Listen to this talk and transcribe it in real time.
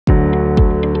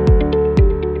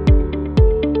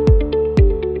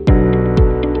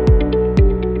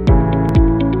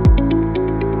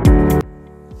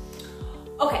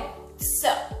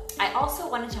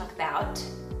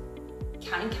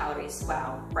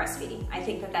breastfeeding. I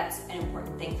think that that's an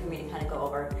important thing for me to kind of go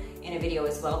over in a video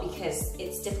as well, because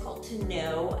it's difficult to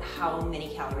know how many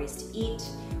calories to eat,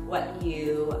 what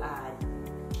you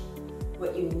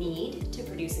need to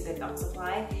produce a good milk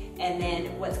supply, and then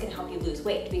what's going to help you lose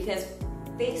weight, because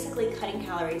basically cutting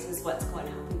calories is what's going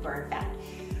to help you burn fat.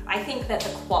 I think that the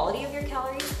quality of your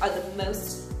calories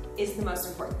is the most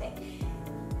important thing.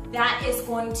 That is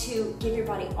going to give your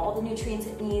body all the nutrients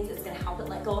it needs. It's going to help it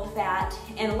let go of fat.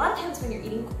 And a lot of times when you're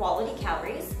eating quality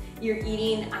calories, you're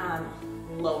eating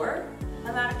lower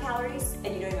amount of calories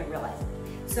and you don't even realize it.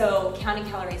 So counting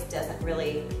calories doesn't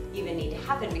really even need to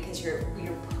happen, because you're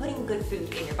putting good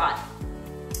food in your body.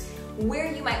 Where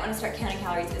you might want to start counting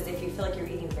calories is if you feel like you're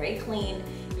eating very clean,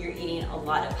 you're eating a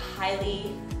lot of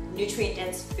highly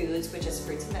nutrient-dense foods, which is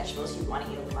fruits and vegetables. You want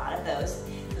to eat a lot of those.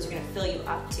 Those are going to fill you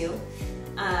up too.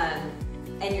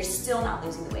 And you're still not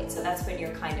losing the weight. So that's when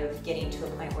you're kind of getting to a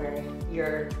point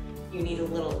where you need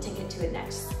take it to a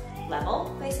next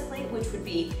level, basically, which would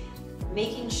be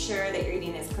making sure that you're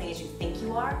eating as clean as you think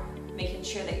you are, making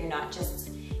sure that you're not just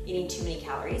eating too many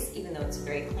calories, even though it's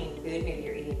very clean food. Maybe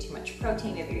you're eating too much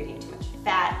protein, maybe you're eating too much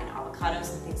fat and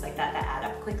avocados and things like that add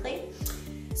up quickly.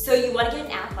 So you want to get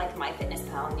an app like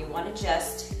MyFitnessPal, and you want to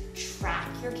just track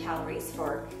your calories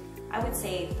for, I would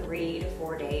say, 3 to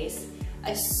 4 days,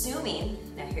 assuming,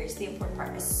 now here's the important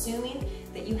part, assuming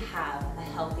that you have a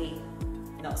healthy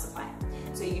milk supply.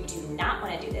 So you do not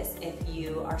want to do this if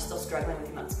you are still struggling with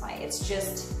your milk supply. It's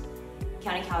just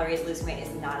counting calories, losing weight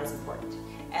is not as important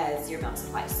as your milk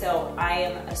supply. So I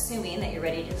am assuming that you're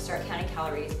ready to start counting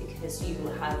calories because you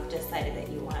have decided that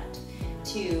you want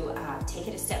to take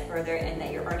it a step further and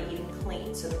that you're already eating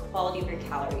clean. So the quality of your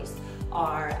calories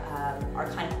are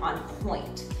kind of on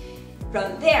point.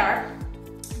 From there,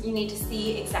 you need to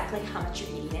see exactly how much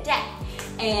you're eating a day.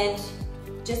 And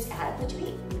just add up what you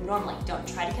eat normally. Don't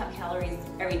try to count calories,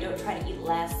 don't try to eat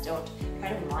less, don't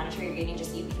try to monitor your eating,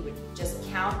 just eat what you would, just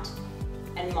count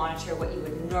and monitor what you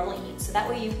would normally eat. So that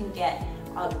way you can get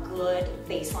a good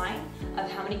baseline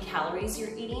of how many calories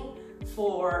you're eating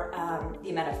for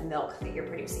the amount of milk that you're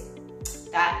producing.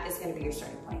 That is going to be your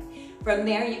starting point. From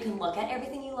there, you can look at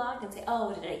everything you logged and say,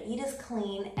 oh, did I eat as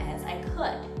clean as I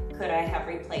could? Could I have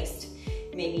replaced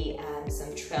maybe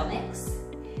some trail mix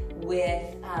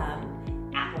with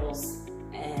apples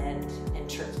and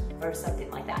turkey or something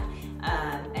like that?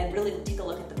 And really take a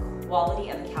look at the quality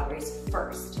of the calories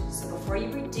first. So before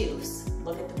you reduce,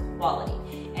 look at the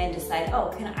quality and decide,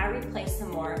 oh, can I replace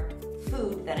some more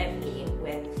food that I'm eating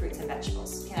with fruits and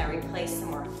vegetables? Can I replace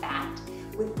some more fat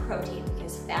with protein?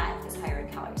 Because fat is higher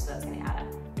in calories, so that's going to add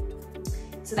up.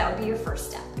 So that would be your first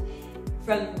step.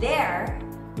 From there,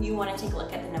 you want to take a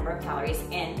look at the number of calories,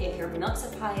 and if your milk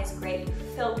supply is great, you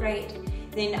feel great,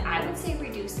 then I would say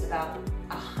reduce about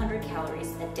 100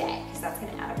 calories a day, because that's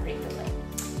going to add up pretty quickly.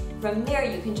 From there,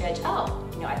 you can judge, oh,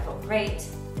 I feel great,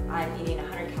 I'm eating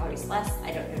 100 calories less,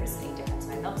 I don't notice any difference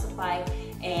in my milk supply,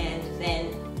 and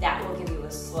then that will give you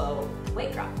a slow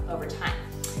weight drop over time.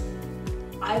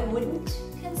 I wouldn't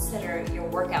consider your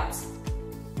workouts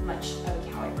much of a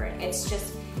calorie burn. It's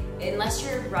just, unless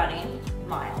you're running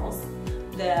miles,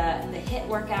 the HIIT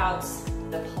workouts,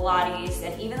 the Pilates,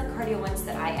 and even the cardio ones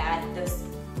that I add, those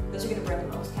are going to burn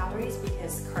the most calories,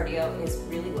 because cardio is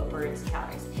really what burns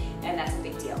calories, and that's a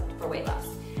big deal for weight loss.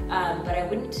 But I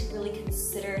wouldn't really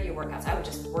consider your workouts. I would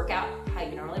just work out how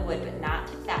you normally would, but not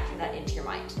factor that into your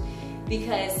mind,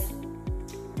 because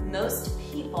most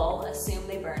people assume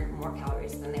they burn more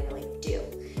calories than they really do.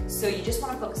 So you just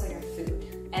want to focus on your food.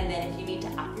 And then if you need to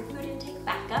up your food intake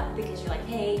back up because you're like,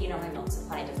 hey, my milk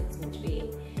supply doesn't seem to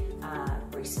be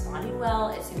responding well,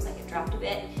 it seems like it dropped a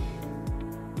bit,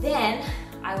 then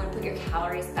I would put your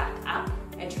calories back up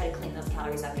and try to clean those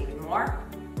calories up even more.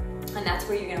 And that's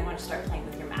where you're going to want to start playing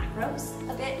with your macros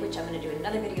a bit, which I'm going to do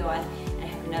another video on, and I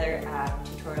have another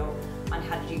tutorial on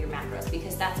how to do your macros,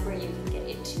 because that's where you can get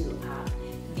into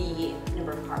the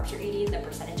number of carbs you're eating, the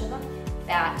percentage of them,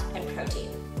 fat, and protein.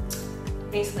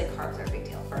 Basically, carbs are a big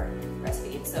deal for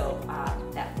breastfeeding, so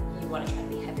that you want to try to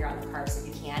be heavier on the carbs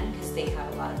if you can, because they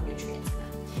have a lot of nutrients in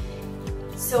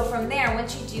them. So from there,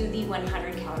 once you do the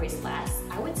 100 calories less,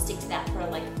 I would stick to that for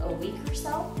like a week or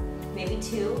so, maybe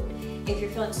 2. If you're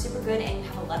feeling super good and you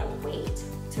have a lot of weight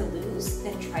to lose,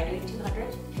 then try doing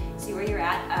 200. See where you're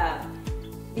at,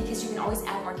 because you can always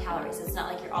add more calories. It's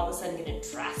not like you're all of a sudden going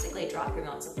to drastically drop your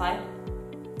milk supply.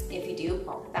 If you do,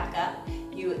 bump it back up.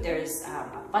 There's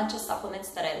a bunch of supplements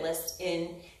that I list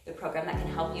in the program that can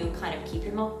help you kind of keep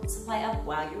your milk supply up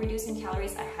while you're reducing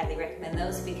calories. I highly recommend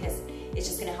those because it's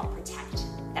just going to help protect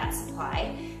that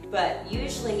supply. But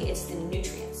usually it's the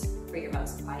nutrients for your milk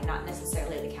supply, not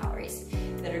necessarily the calories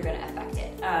that are going to affect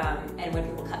it. And when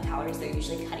people cut calories, they're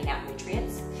usually cutting out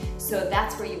nutrients. So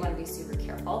that's where you want to be super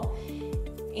careful.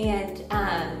 And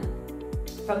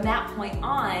from that point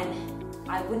on,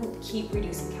 I wouldn't keep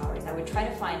reducing calories. I would try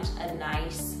to find a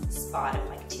nice spot of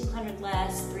like 200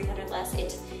 less, 300 less.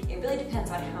 It really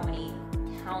depends on how many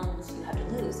pounds you have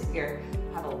to lose. If you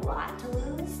have a lot to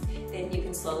lose, then you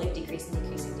can slowly decrease and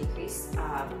decrease and decrease.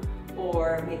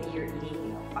 Or maybe you're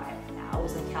eating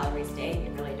 5,000 calories a day and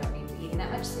you really don't need to be eating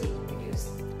that much, so you can reduce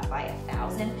by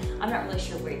 1,000. I'm not really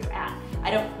sure where you're at.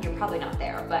 You're probably not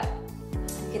there, but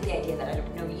you get the idea that I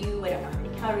don't know you, I don't know how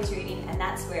many calories you're eating, and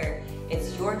that's where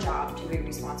it's your job to be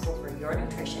responsible for your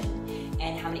nutrition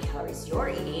and how many calories you're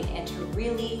eating, and to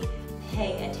really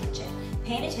pay attention.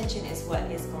 Paying attention is what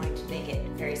is going to make it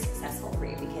very successful for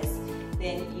you, because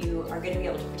then you are going to be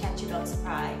able to protect your belly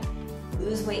supply,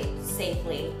 lose weight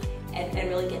safely, and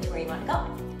really get to where you want to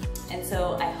go. And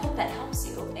so I hope that helps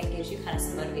you and gives you kind of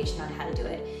some motivation on how to do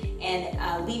it, and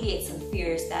alleviate some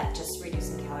fears that just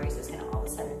reducing calories is going to all of a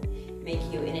sudden make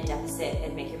you in a deficit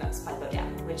and make your milk supply go down,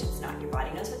 which it's not. Your body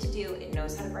knows what to do, it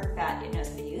knows how to burn fat, it knows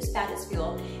how to use fat as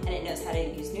fuel, and it knows how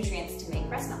to use nutrients to make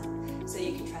breast milk. So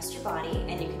you can trust your body,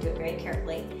 and you can do it very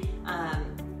carefully,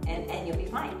 and you'll be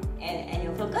fine, and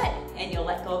you'll feel good, and you'll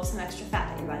let go of some extra fat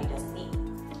that your body doesn't need.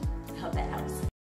 I hope that helps.